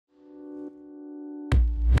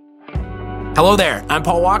Hello there, I'm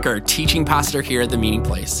Paul Walker, teaching pastor here at the Meeting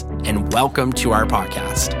Place, and welcome to our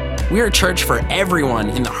podcast. We are a church for everyone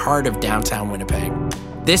in the heart of downtown Winnipeg.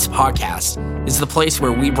 This podcast is the place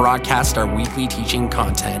where we broadcast our weekly teaching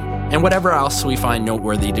content and whatever else we find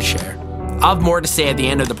noteworthy to share. I'll have more to say at the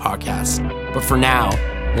end of the podcast, but for now,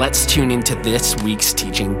 let's tune into this week's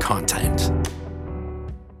teaching content.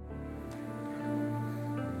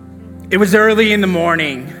 It was early in the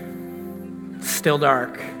morning, still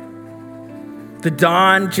dark. The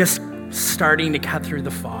dawn just starting to cut through the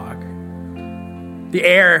fog. The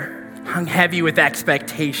air hung heavy with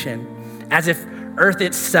expectation, as if earth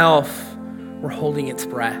itself were holding its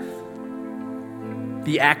breath.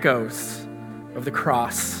 The echoes of the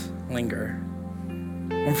cross linger.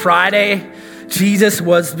 On Friday, Jesus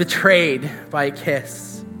was betrayed by a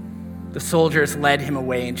kiss. The soldiers led him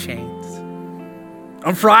away in chains.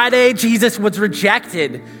 On Friday, Jesus was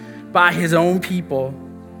rejected by his own people.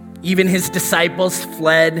 Even his disciples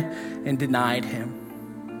fled and denied him.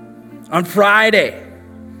 On Friday,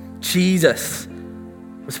 Jesus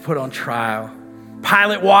was put on trial.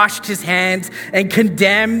 Pilate washed his hands and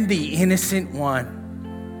condemned the innocent one.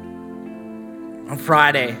 On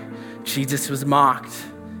Friday, Jesus was mocked,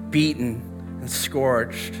 beaten, and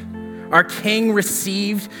scourged. Our King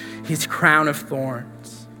received his crown of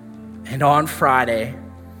thorns. And on Friday,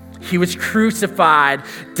 he was crucified,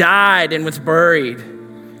 died, and was buried.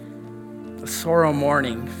 The sorrow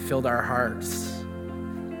mourning filled our hearts.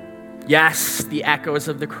 Yes, the echoes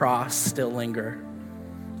of the cross still linger.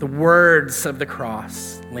 The words of the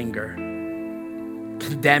cross linger,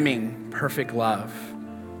 condemning perfect love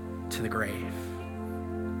to the grave.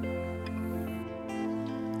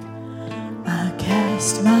 I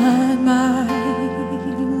cast my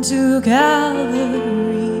mind to Galilee,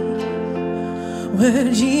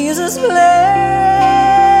 where Jesus bled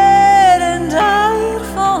and died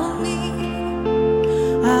for me.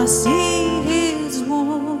 I see his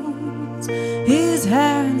wounds, his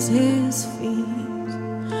hands, his feet,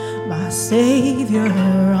 my Savior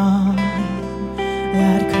on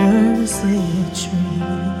that cursed tree.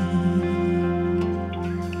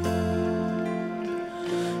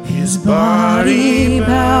 His body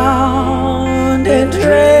bound and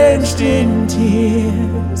drenched in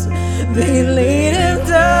tears, they laid him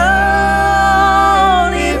down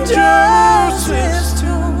in Joseph's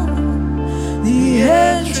tomb, the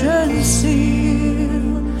entrance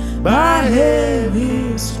sealed by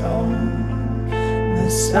heavy stone,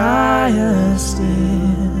 Messiah still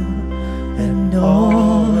and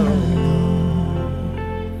all alone.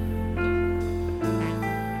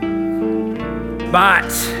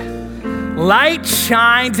 But light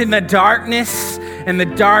shines in the darkness, and the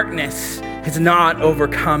darkness has not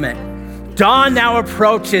overcome it. Dawn now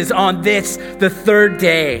approaches on this, the third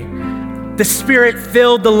day. The Spirit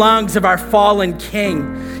filled the lungs of our fallen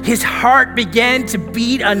King. His heart began to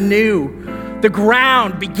beat anew. The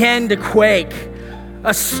ground began to quake.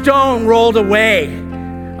 A stone rolled away.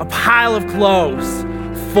 A pile of clothes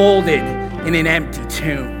folded in an empty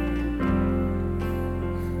tomb.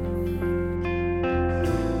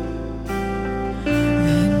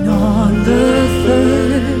 And on the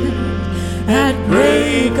third, at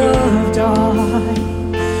break of dawn,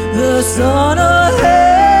 the Son of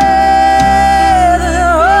Heaven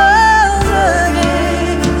rose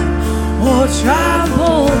again. Oh,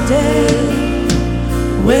 trampled dead,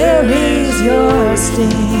 where is your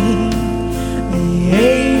sting? The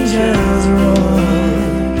angels roar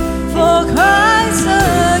for Christ the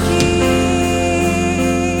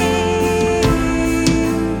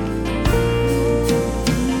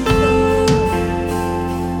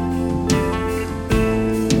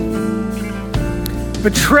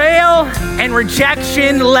Betrayal and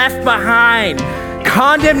rejection left behind.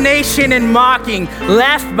 Condemnation and mocking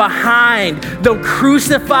left behind. Though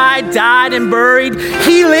crucified, died, and buried,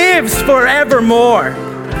 he lives forevermore.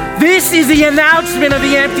 This is the announcement of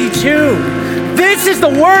the empty tomb. This is the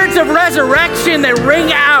words of resurrection that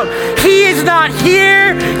ring out. He is not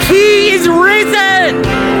here. He is risen.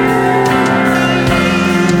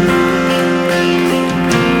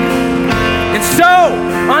 And so,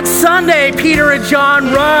 on Sunday, Peter and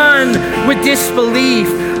John run with disbelief,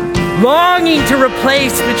 longing to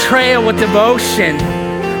replace betrayal with devotion.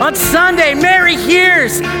 On Sunday, Mary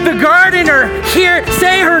hears the gardener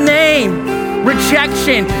say her name.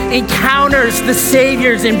 Rejection encounters the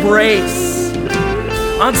Savior's embrace.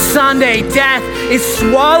 On Sunday, death is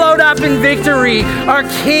swallowed up in victory. Our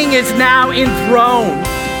King is now enthroned.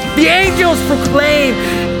 The angels proclaim,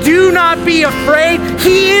 "Do not be afraid.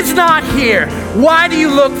 He is not here. Why do you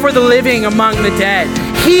look for the living among the dead?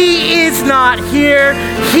 He is not here.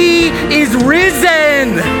 He is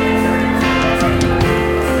risen."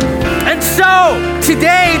 So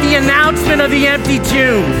today, the announcement of the empty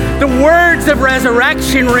tomb, the words of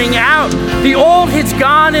resurrection ring out. The old has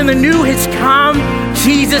gone and the new has come.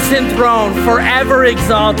 Jesus enthroned, forever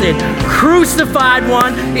exalted. Crucified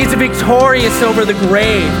one is victorious over the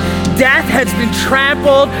grave. Death has been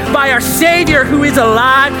trampled by our Savior who is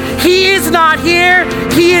alive. He is not here.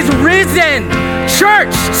 He is risen.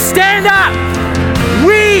 Church, stand up.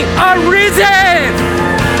 We are risen.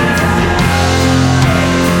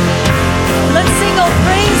 Let's sing, oh,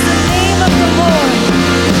 praise the name of the Lord.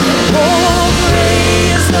 Oh,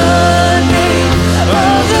 praise the name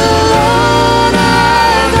of the Lord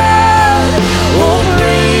our God. Oh,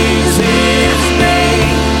 praise His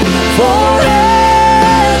name forevermore.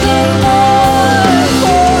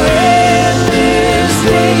 For endless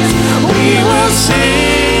days we will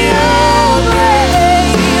sing your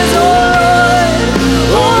praise, oh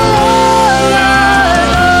Lord our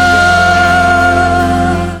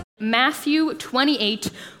God. Matthew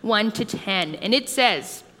 28, 1-10. And it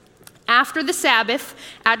says, after the Sabbath,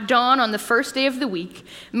 at dawn on the first day of the week,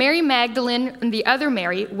 Mary Magdalene and the other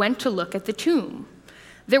Mary went to look at the tomb.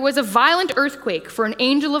 There was a violent earthquake, for an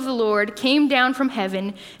angel of the Lord came down from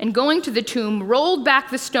heaven and going to the tomb, rolled back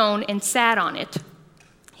the stone and sat on it.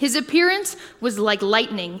 His appearance was like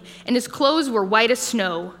lightning, and his clothes were white as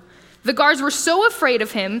snow. The guards were so afraid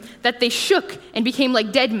of him that they shook and became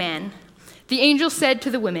like dead men. The angel said to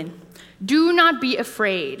the women, do not be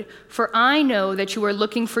afraid, for I know that you are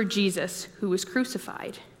looking for Jesus who was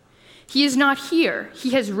crucified. He is not here.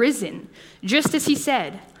 He has risen, just as he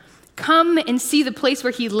said. Come and see the place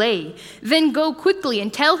where he lay. Then go quickly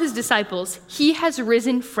and tell his disciples, he has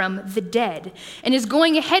risen from the dead and is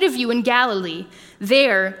going ahead of you in Galilee.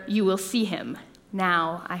 There you will see him.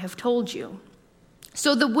 Now I have told you.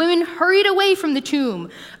 So the women hurried away from the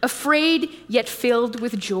tomb, afraid yet filled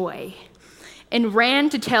with joy, and ran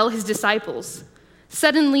to tell his disciples.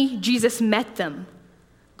 Suddenly, Jesus met them.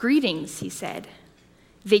 Greetings, he said.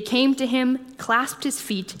 They came to him, clasped his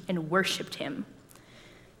feet, and worshiped him.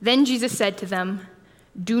 Then Jesus said to them,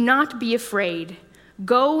 do not be afraid.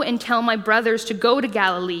 Go and tell my brothers to go to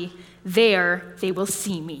Galilee. There they will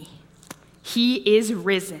see me. He is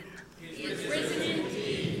risen. He is risen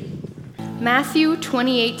indeed. Matthew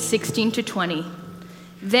 28, 16-20.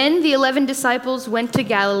 Then the 11 disciples went to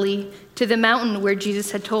Galilee, to the mountain where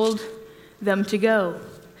Jesus had told them to go.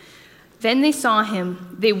 Then they saw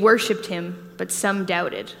him, they worshiped him, but some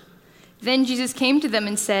doubted. Then Jesus came to them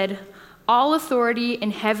and said, all authority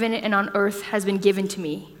in heaven and on earth has been given to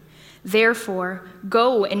me. Therefore,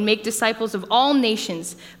 go and make disciples of all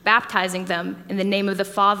nations, baptizing them in the name of the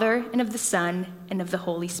Father and of the Son and of the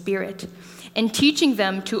Holy Spirit, and teaching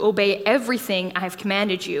them to obey everything I have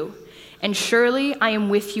commanded you. And surely I am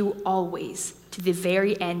with you always, to the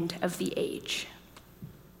very end of the age.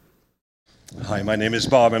 Hi, my name is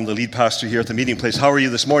Bob. I'm the lead pastor here at the meeting place. How are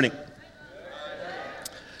you this morning?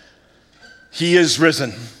 He is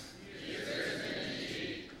risen.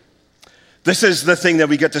 This is the thing that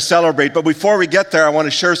we get to celebrate. But before we get there, I want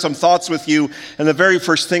to share some thoughts with you. And the very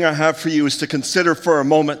first thing I have for you is to consider for a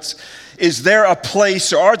moment, is there a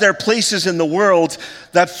place, or are there places in the world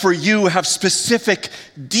that for you have specific,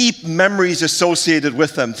 deep memories associated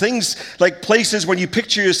with them? Things like places when you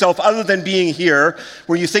picture yourself, other than being here,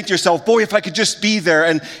 where you think to yourself, boy, if I could just be there.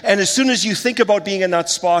 And as soon as you think about being in that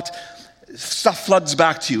spot, stuff floods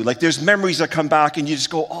back to you. Like there's memories that come back and you just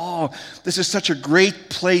go, oh, this is such a great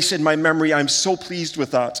place in my memory. I'm so pleased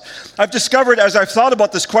with that. I've discovered as I've thought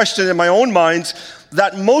about this question in my own mind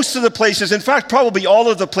that most of the places, in fact, probably all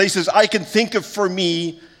of the places I can think of for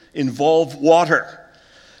me involve water.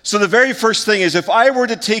 So the very first thing is if I were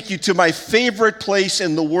to take you to my favorite place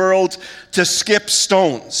in the world to skip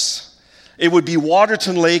stones, it would be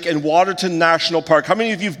Waterton Lake and Waterton National Park. How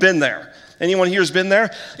many of you have been there? Anyone here has been there?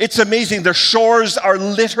 It's amazing. The shores are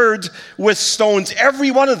littered with stones, every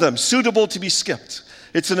one of them suitable to be skipped.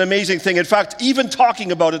 It's an amazing thing. In fact, even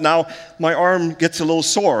talking about it now, my arm gets a little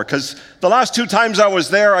sore because the last 2 times I was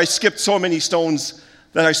there, I skipped so many stones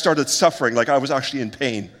that I started suffering, like I was actually in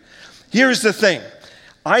pain. Here's the thing.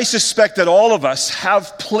 I suspect that all of us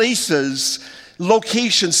have places,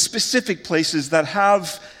 locations, specific places that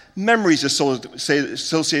have memories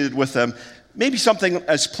associated with them. Maybe something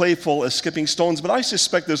as playful as skipping stones, but I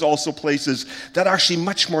suspect there's also places that are actually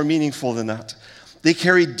much more meaningful than that. They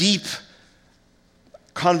carry deep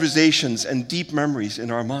conversations and deep memories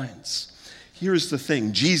in our minds. Here's the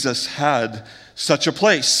thing. Jesus had such a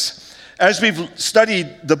place. As we've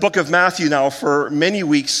studied the book of Matthew now for many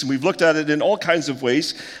weeks, and we've looked at it in all kinds of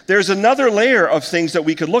ways, there's another layer of things that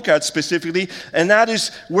we could look at specifically, and that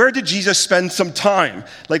is, where did Jesus spend some time?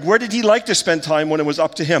 Like, where did he like to spend time when it was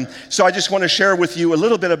up to him? So I just want to share with you a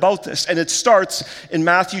little bit about this, and it starts in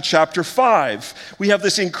Matthew chapter 5. We have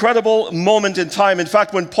this incredible moment in time. In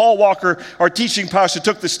fact, when Paul Walker, our teaching pastor,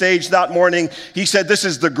 took the stage that morning, he said, "This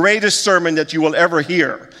is the greatest sermon that you will ever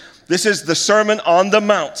hear." This is the Sermon on the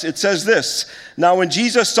Mount. It says this: "Now when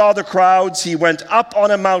Jesus saw the crowds, he went up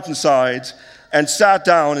on a mountainside and sat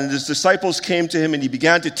down, and his disciples came to him, and he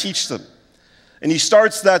began to teach them." And he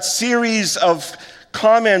starts that series of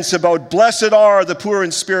comments about blessed are the poor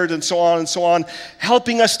in spirit and so on,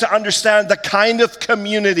 helping us to understand the kind of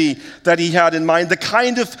community that he had in mind, the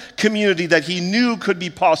kind of community that he knew could be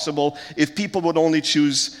possible if people would only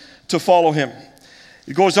choose to follow him.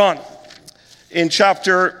 It goes on. In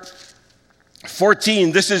chapter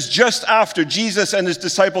 14, this is just after Jesus and his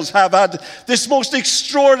disciples have had this most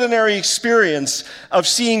extraordinary experience of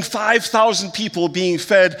seeing 5,000 people being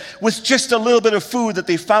fed with just a little bit of food that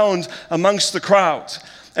they found amongst the crowd.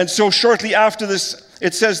 And so shortly after this,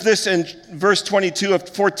 it says this in verse 22 of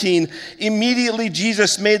 14, "Immediately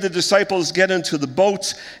Jesus made the disciples get into the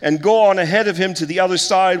boat and go on ahead of him to the other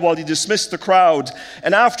side while he dismissed the crowd.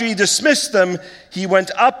 And after he dismissed them, he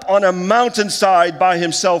went up on a mountainside by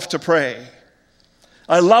himself to pray."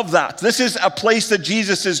 I love that. This is a place that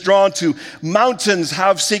Jesus is drawn to. Mountains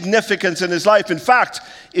have significance in his life. In fact,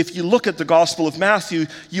 if you look at the Gospel of Matthew,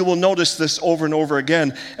 you will notice this over and over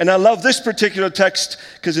again. And I love this particular text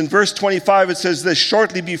because in verse 25 it says this: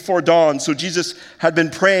 "Shortly before dawn," so Jesus had been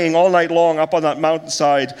praying all night long up on that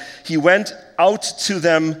mountainside, "he went out to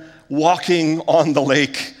them walking on the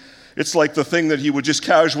lake." It's like the thing that he would just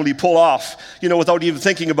casually pull off, without even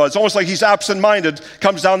thinking about it. It's almost like he's absent-minded,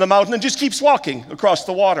 comes down the mountain and just keeps walking across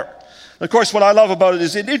the water. And of course, what I love about it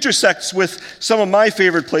is it intersects with some of my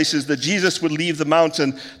favorite places that Jesus would leave the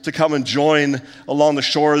mountain to come and join along the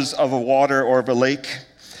shores of a water or of a lake.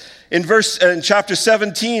 In chapter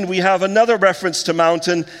 17, we have another reference to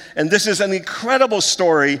mountain, and this is an incredible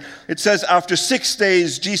story. It says, "After 6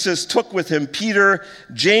 days, Jesus took with him Peter,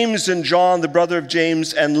 James, and John, the brother of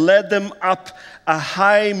James, and led them up a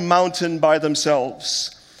high mountain by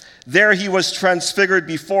themselves. There he was transfigured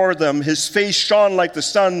before them. His face shone like the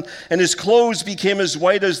sun, and his clothes became as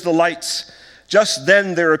white as the light. Just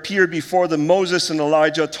then there appeared before them Moses and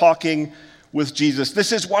Elijah talking with Jesus."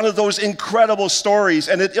 This is one of those incredible stories,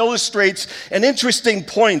 and it illustrates an interesting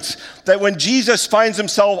point that when Jesus finds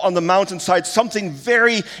himself on the mountainside, something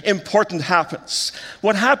very important happens.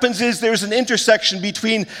 What happens is there's an intersection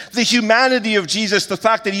between the humanity of Jesus, the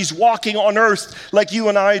fact that he's walking on earth like you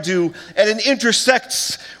and I do, and it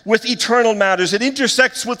intersects with eternal matters. It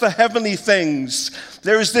intersects with the heavenly things.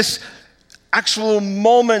 There's this actual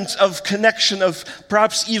moment of connection, of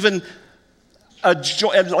perhaps even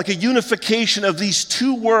like a unification of these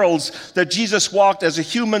two worlds that Jesus walked as a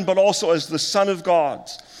human, but also as the Son of God.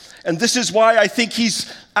 And this is why I think he's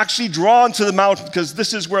actually drawn to the mountain, because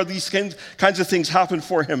this is where these kinds of things happen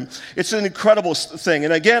for him. It's an incredible thing.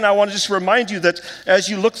 And again, I want to just remind you that as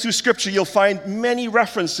you look through Scripture, you'll find many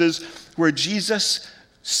references where Jesus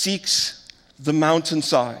seeks the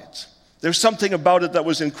mountainside. There's something about it that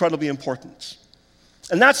was incredibly important.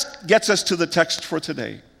 And that gets us to the text for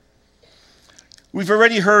today. We've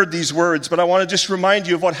already heard these words, but I want to just remind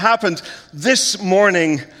you of what happened this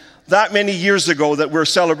morning that many years ago that we're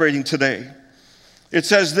celebrating today. It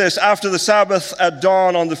says this: "After the Sabbath at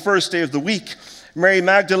dawn on the first day of the week, Mary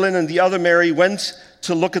Magdalene and the other Mary went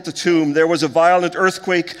to look at the tomb. There was a violent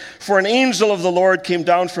earthquake, for an angel of the Lord came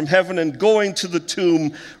down from heaven and going to the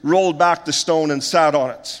tomb, rolled back the stone and sat on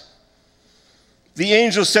it. The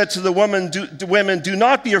angel said to the women, 'Do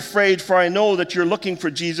not be afraid, for I know that you're looking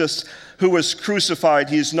for Jesus who was crucified.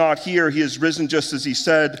 He is not here. He is risen just as he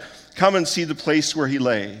said. Come and see the place where he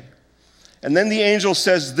lay.' And then the angel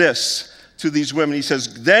says this to these women. He says,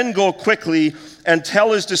 'Then go quickly and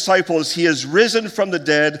tell his disciples he is risen from the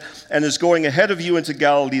dead and is going ahead of you into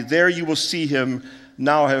Galilee. There you will see him.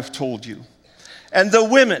 Now I have told you.'" And the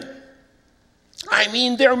women,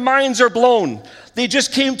 their minds are blown. They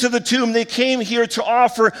just came to the tomb. They came here to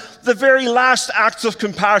offer the very last acts of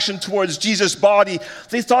compassion towards Jesus' body.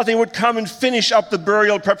 They thought they would come and finish up the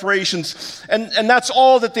burial preparations. And that's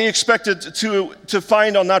all that they expected to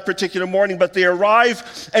find on that particular morning. But they arrive,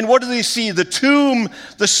 and what do they see? The tomb,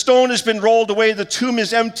 the stone has been rolled away. The tomb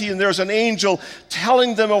is empty, and there's an angel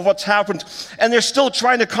telling them of what's happened. And they're still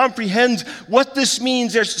trying to comprehend what this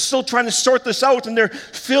means. They're still trying to sort this out, and they're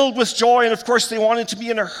filled with joy. And of course, they wanted to be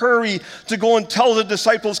in a hurry to go and tell tell the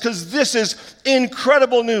disciples because this is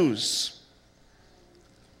incredible news.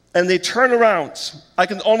 And they turn around. I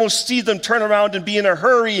can almost see them turn around and be in a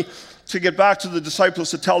hurry to get back to the disciples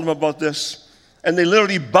to tell them about this. And they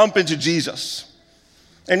literally bump into Jesus.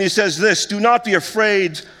 And he says this, "Do not be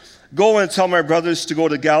afraid. Go and tell my brothers to go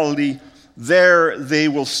to Galilee. There they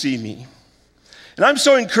will see me." And I'm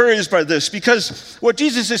so encouraged by this because what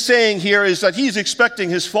Jesus is saying here is that he's expecting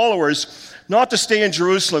his followers not to stay in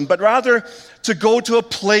Jerusalem, but rather to go to a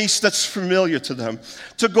place that's familiar to them,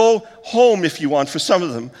 to go home, if you want, for some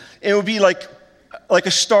of them. It would be like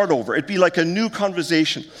a start over. It'd be like a new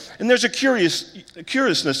conversation. And there's a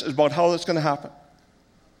curiousness about how that's going to happen.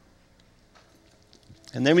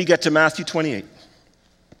 And then we get to Matthew 28.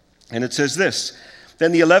 And it says this,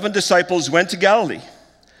 "Then the 11 disciples went to Galilee."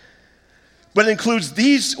 But it includes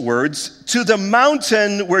these words, "to the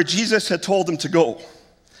mountain where Jesus had told them to go."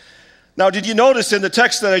 Now, did you notice in the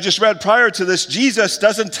text that I just read prior to this, Jesus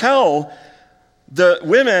doesn't tell the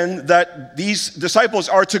women that these disciples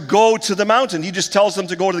are to go to the mountain. He just tells them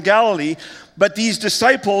to go to Galilee. But these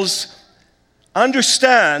disciples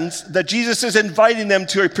understand that Jesus is inviting them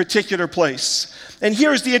to a particular place. And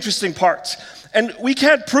here's the interesting part. And we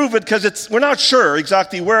can't prove it because we're not sure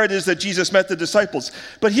exactly where it is that Jesus met the disciples.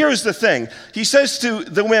 But here's the thing. He says to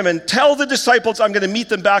the women, "Tell the disciples I'm going to meet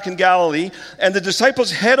them back in Galilee." And the disciples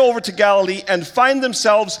head over to Galilee and find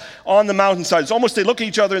themselves on the mountainside. It's almost they look at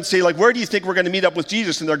each other and say, like, "Where do you think we're going to meet up with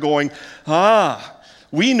Jesus?" And they're going,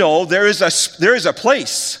 we know there is a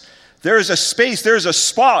place. There is a space. There is a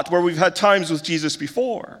spot where we've had times with Jesus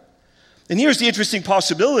before. And here's the interesting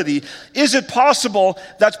possibility. Is it possible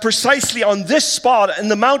that precisely on this spot in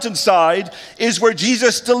the mountainside is where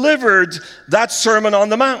Jesus delivered that Sermon on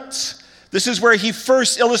the Mount? This is where he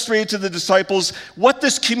first illustrated to the disciples what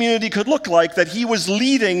this community could look like that he was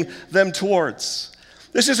leading them towards.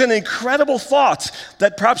 This is an incredible thought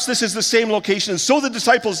that perhaps this is the same location. And so the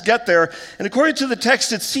disciples get there. And according to the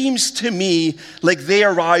text, it seems to me like they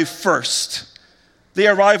arrive first. They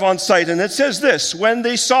arrive on site, and it says this, "When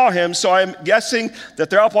they saw him," so I'm guessing that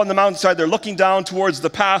they're up on the mountainside, they're looking down towards the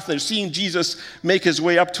path, they're seeing Jesus make his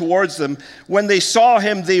way up towards them. "When they saw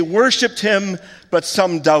him, they worshiped him, but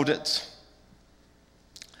some doubted."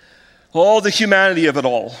 Oh, the humanity of it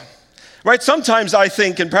all. Right? Sometimes I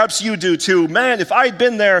think, and perhaps you do too, man, if I'd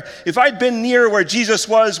been there, if I'd been near where Jesus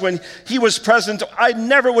was when he was present, I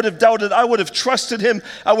never would have doubted. I would have trusted him.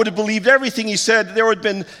 I would have believed everything he said.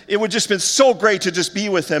 It would just been so great to just be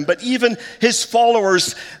with him. But even his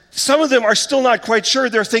followers, some of them are still not quite sure.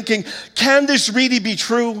 They're thinking, can this really be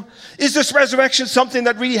true? Is this resurrection something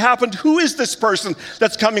that really happened? Who is this person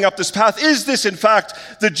that's coming up this path? Is this, in fact,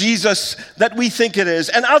 the Jesus that we think it is?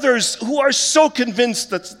 And others who are so convinced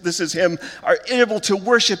that this is him are able to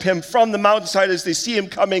worship him from the mountainside as they see him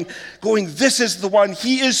coming, going, this is the one.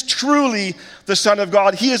 He is truly the Son of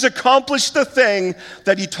God. He has accomplished the thing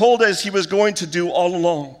that he told us he was going to do all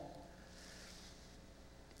along.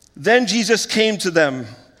 Then Jesus came to them.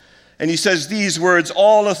 And he says these words,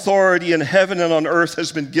 "All authority in heaven and on earth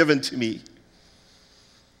has been given to me."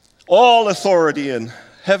 All authority in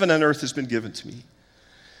heaven and earth has been given to me.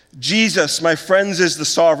 Jesus, my friends, is the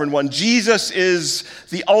sovereign one. Jesus is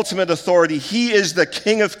the ultimate authority. He is the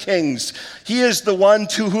King of Kings. He is the one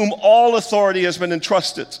to whom all authority has been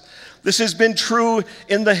entrusted. This has been true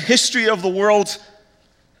in the history of the world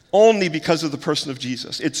only because of the person of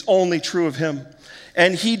Jesus. It's only true of him.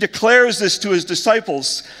 And he declares this to his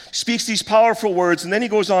disciples, speaks these powerful words, and then he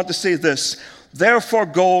goes on to say this, "Therefore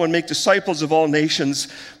go and make disciples of all nations,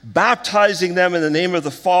 baptizing them in the name of the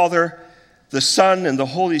Father, the Son, and the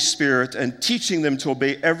Holy Spirit, and teaching them to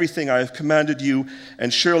obey everything I have commanded you,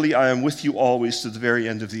 and surely I am with you always to the very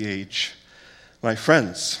end of the age." My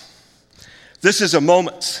friends, this is a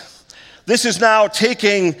moment. This is now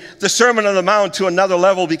taking the Sermon on the Mount to another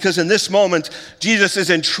level, because in this moment, Jesus is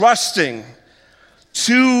entrusting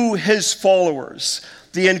to his followers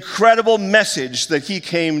the incredible message that he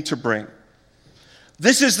came to bring.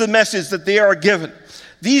 This is the message that they are given.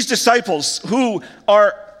 These disciples who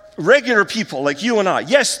are regular people like you and I,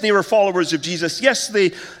 yes, they were followers of Jesus. Yes,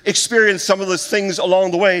 they experienced some of those things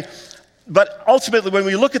along the way. But ultimately, when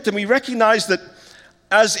we look at them, we recognize that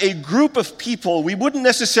as a group of people, we wouldn't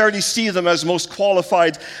necessarily see them as most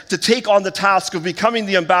qualified to take on the task of becoming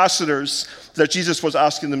the ambassadors that Jesus was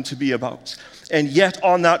asking them to be about. And yet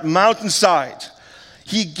on that mountainside,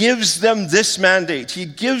 he gives them this mandate. He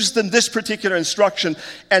gives them this particular instruction.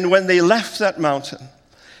 And when they left that mountain,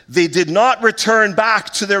 they did not return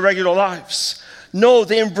back to their regular lives. No,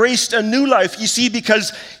 they embraced a new life. You see,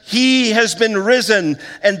 because he has been risen,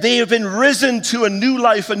 and they have been risen to a new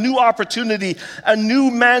life, a new opportunity, a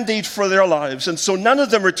new mandate for their lives. And so none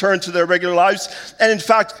of them returned to their regular lives, and in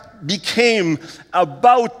fact became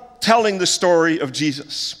about telling the story of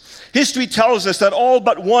Jesus. History tells us that all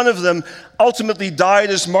but one of them ultimately died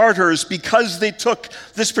as martyrs because they took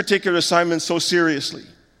this particular assignment so seriously.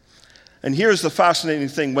 And here's the fascinating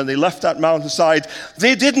thing. When they left that mountainside,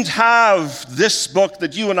 they didn't have this book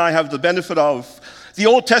that you and I have the benefit of. The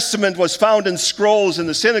Old Testament was found in scrolls in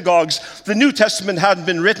the synagogues. The New Testament hadn't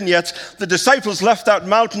been written yet. The disciples left that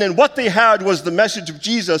mountain, and what they had was the message of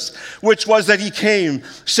Jesus, which was that he came,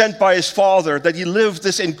 sent by his Father, that he lived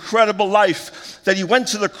this incredible life, that he went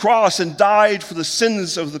to the cross and died for the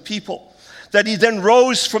sins of the people, that he then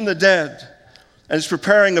rose from the dead and is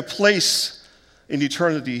preparing a place in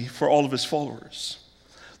eternity for all of his followers.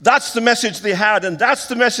 That's the message they had, and that's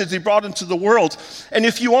the message they brought into the world. And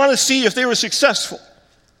if you want to see if they were successful,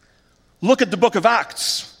 look at the book of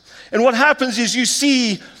Acts. And what happens is you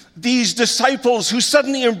see these disciples who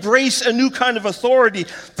suddenly embrace a new kind of authority.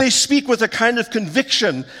 They speak with a kind of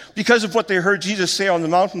conviction because of what they heard Jesus say on the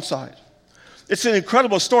mountainside. It's an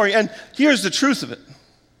incredible story, and here's the truth of it.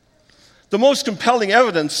 The most compelling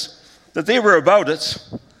evidence that they were about it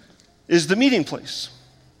is the meeting place.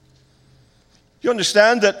 You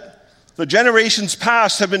understand that the generations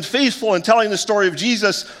past have been faithful in telling the story of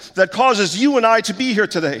Jesus that causes you and I to be here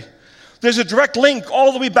today. There's a direct link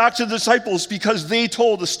all the way back to the disciples because they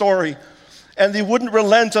told the story, and they wouldn't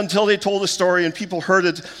relent until they told the story and people heard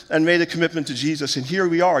it and made a commitment to Jesus. And here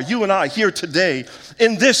we are, you and I, here today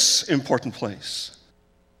in this important place.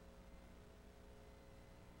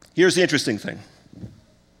 Here's the interesting thing.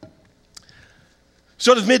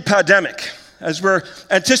 Sort of mid-pandemic, as we're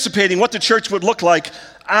anticipating what the church would look like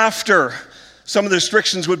after some of the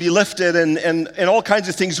restrictions would be lifted and all kinds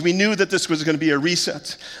of things, we knew that this was going to be a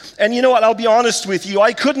reset. And you know what, I'll be honest with you,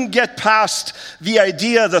 I couldn't get past the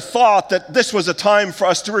idea, the thought that this was a time for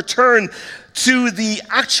us to return to the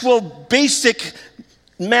actual basic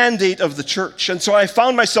mandate of the church. And so I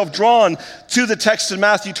found myself drawn to the text in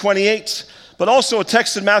Matthew 28, but also a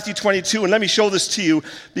text in Matthew 22. And let me show this to you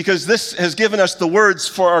because this has given us the words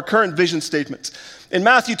for our current vision statement. In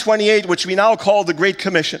Matthew 28, which we now call the Great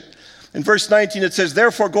Commission, in verse 19 it says,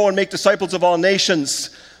 "Therefore go and make disciples of all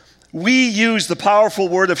nations." We use the powerful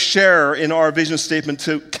word of share in our vision statement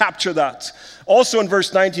to capture that. Also in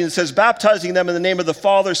verse 19 it says, "Baptizing them in the name of the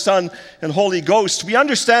Father, Son, and Holy Ghost." We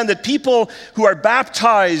understand that people who are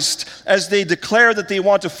baptized as they declare that they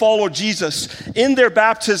want to follow Jesus, in their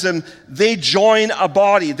baptism, they join a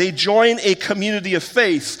body. They join a community of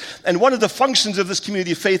faith. And one of the functions of this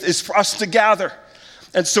community of faith is for us to gather.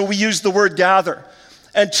 And so we use the word gather.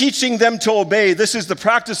 And teaching them to obey, this is the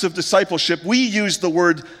practice of discipleship. We use the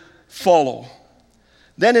word follow.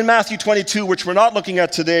 Then in Matthew 22, which we're not looking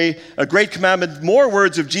at today, a great commandment, more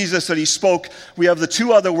words of Jesus that he spoke. We have the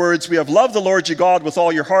two other words. We have love the Lord your God with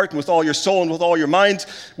all your heart and with all your soul and with all your mind,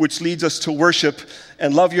 which leads us to worship,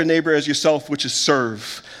 and love your neighbor as yourself, which is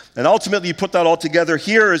serve. And ultimately, you put that all together.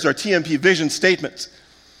 Here is our TMP vision statement.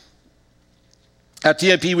 At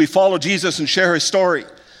TMP, we follow Jesus and share his story.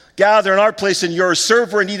 Gather in our place and yours,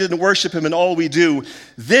 serve where needed, and worship him in all we do.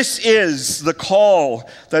 This is the call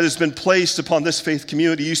that has been placed upon this faith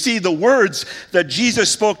community. You see, the words that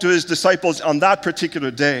Jesus spoke to his disciples on that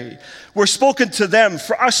particular day were spoken to them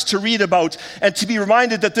for us to read about and to be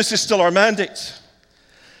reminded that this is still our mandate.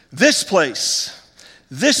 This place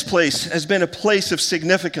has been a place of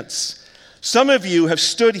significance. Some of you have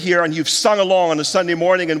stood here and you've sung along on a Sunday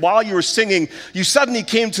morning, and while you were singing, you suddenly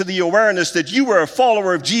came to the awareness that you were a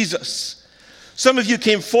follower of Jesus. Some of you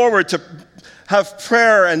came forward to have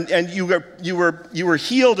prayer and you were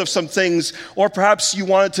healed of some things, or perhaps you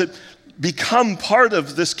wanted to become part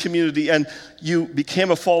of this community and you became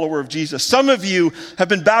a follower of Jesus. Some of you have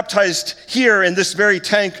been baptized here in this very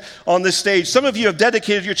tank on this stage. Some of you have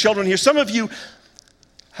dedicated your children here. Some of you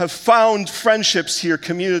have found friendships here,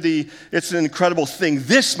 community. It's an incredible thing.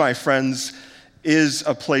 This, my friends, is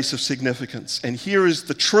a place of significance. And here is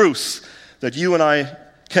the truth that you and I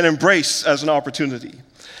can embrace as an opportunity.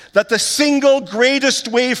 That the single greatest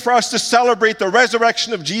way for us to celebrate the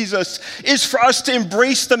resurrection of Jesus is for us to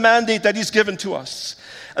embrace the mandate that he's given to us.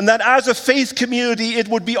 And that as a faith community, it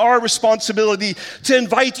would be our responsibility to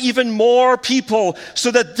invite even more people so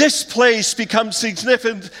that this place becomes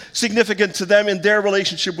significant to them in their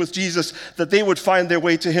relationship with Jesus, that they would find their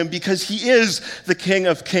way to him because he is the King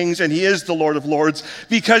of Kings and he is the Lord of Lords.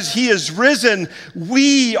 Because he is risen,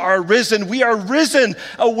 we are risen. We are risen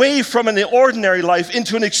away from an ordinary life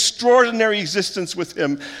into an extraordinary existence with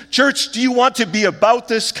him. Church, do you want to be about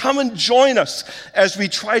this? Come and join us as we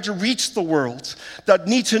try to reach the world that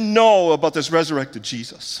need to know about this resurrected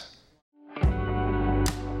Jesus.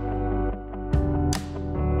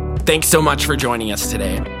 Thanks so much for joining us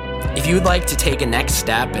today. If you would like to take a next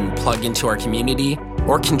step and plug into our community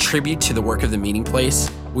or contribute to the work of the Meeting Place,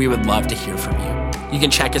 we would love to hear from you. You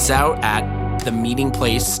can check us out at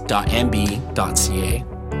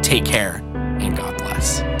themeetingplace.mb.ca. Take care and God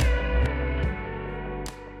bless.